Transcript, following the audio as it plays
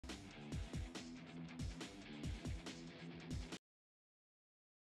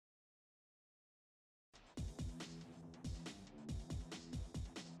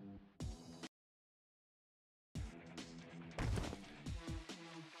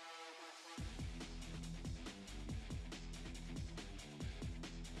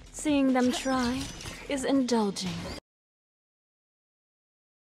Seeing them try is indulging.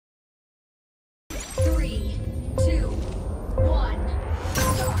 3, 2, 1,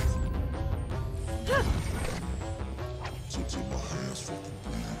 start. Till my hands fucking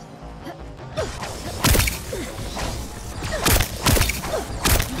bleed.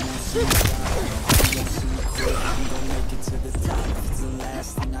 I'm gonna make it to the top. It's the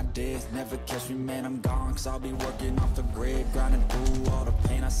last thing I did. Never catch me, man, I'm gone. Cause I'll be working off the grid, grinding through all the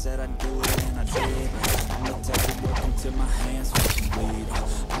pain. I said I'd do it and I did. I'm the type to work until my hands fucking bleed.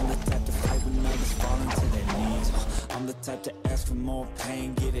 I'm the type to fight when others fall into their knees. I'm the type to ask for more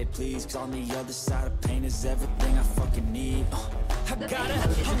pain, get it please. Cause on the other side of pain is everything I fucking need. I got a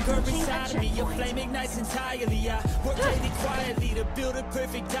hunger inside of me, a flame ignites entirely. I work daily quietly to build a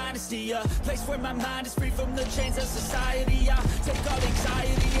perfect dynasty, a place where my mind is free from the chains of society. I take all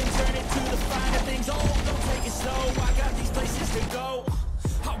anxiety and turn it to the finer things. Oh, don't take it slow, I got these places to go.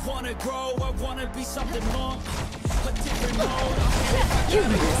 I wanna grow, I wanna be something more, a different mode. You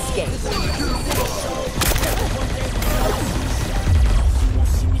will escape.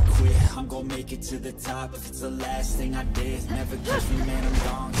 I'm gonna make it to the top if it's the last thing I did. Never catch me, man, I'm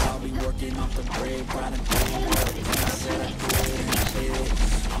gone. I'll be working off the bread, grinding through everything I said I'd do it and I did.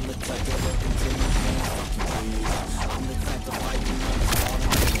 I'm the type to look until my hands fucking bleed. I'm the type to fight when others fall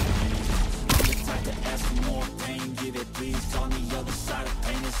into their knees. I'm the type to ask for more pain, get it please. On the other side of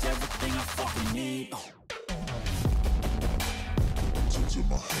pain is everything I fucking need. Till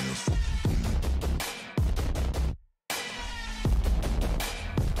my hands fucking bleed.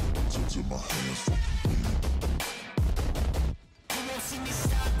 Till my hands fucking bleed. You won't see me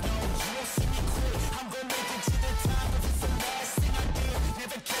stop, no, you won't see me quit. I'm gonna make it to the top if it's the last thing I did.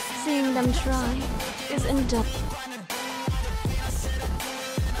 Never catch me. Seeing them try is indulging.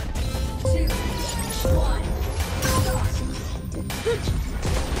 2, 1, start.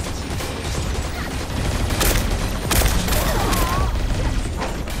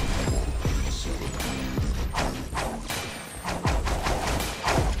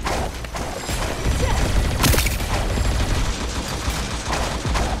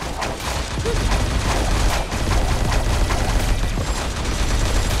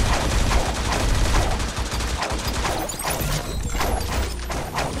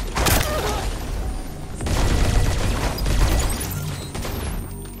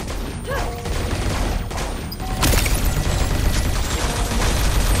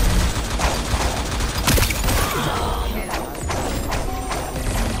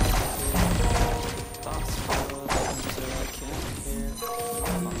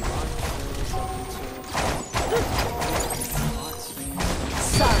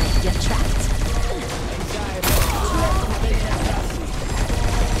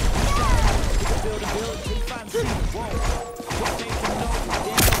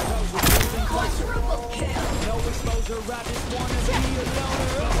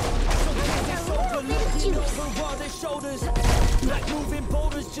 Like moving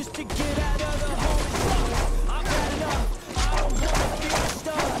boulders just to get out of the hole. I've had enough, I don't wanna feel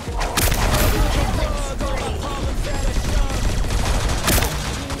stuck. All my problems that are shoved.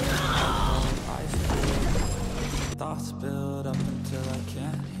 Thoughts build up until I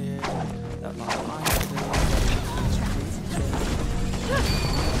can't hear. That my mind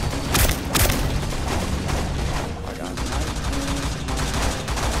I got nightmares in my head.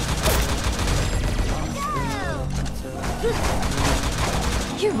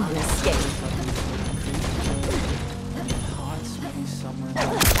 You won't escape.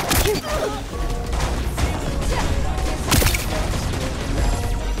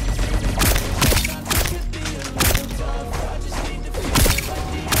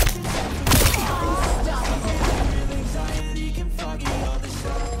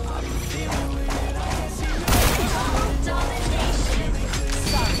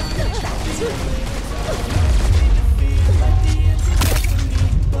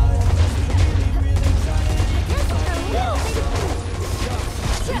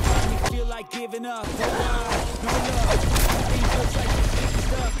 Giving up, no love, no love. Ain't just like you think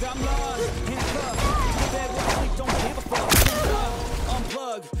stuck. I'm lost, handcuffed. My bed where I sleep, don't give a fuck.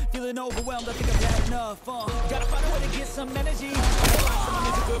 Unplug, feeling overwhelmed. I think I've had enough. Gotta find a way to get some energy. Someone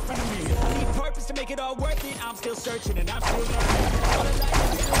is a good friend of me. I need purpose to make it all worth it. I'm still searching and I'm still learning. All the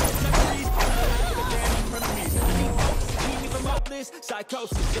life is memories. All the life with a damn in front of me. I need focus to keep me from hopeless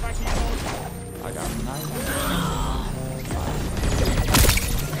psychosis. If I can't hold it, I got nightmares in my head.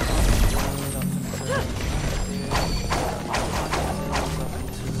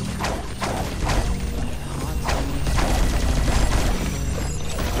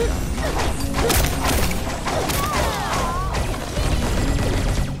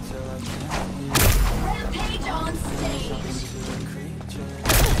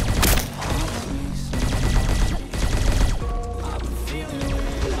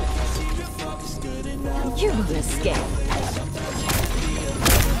 You won't escape.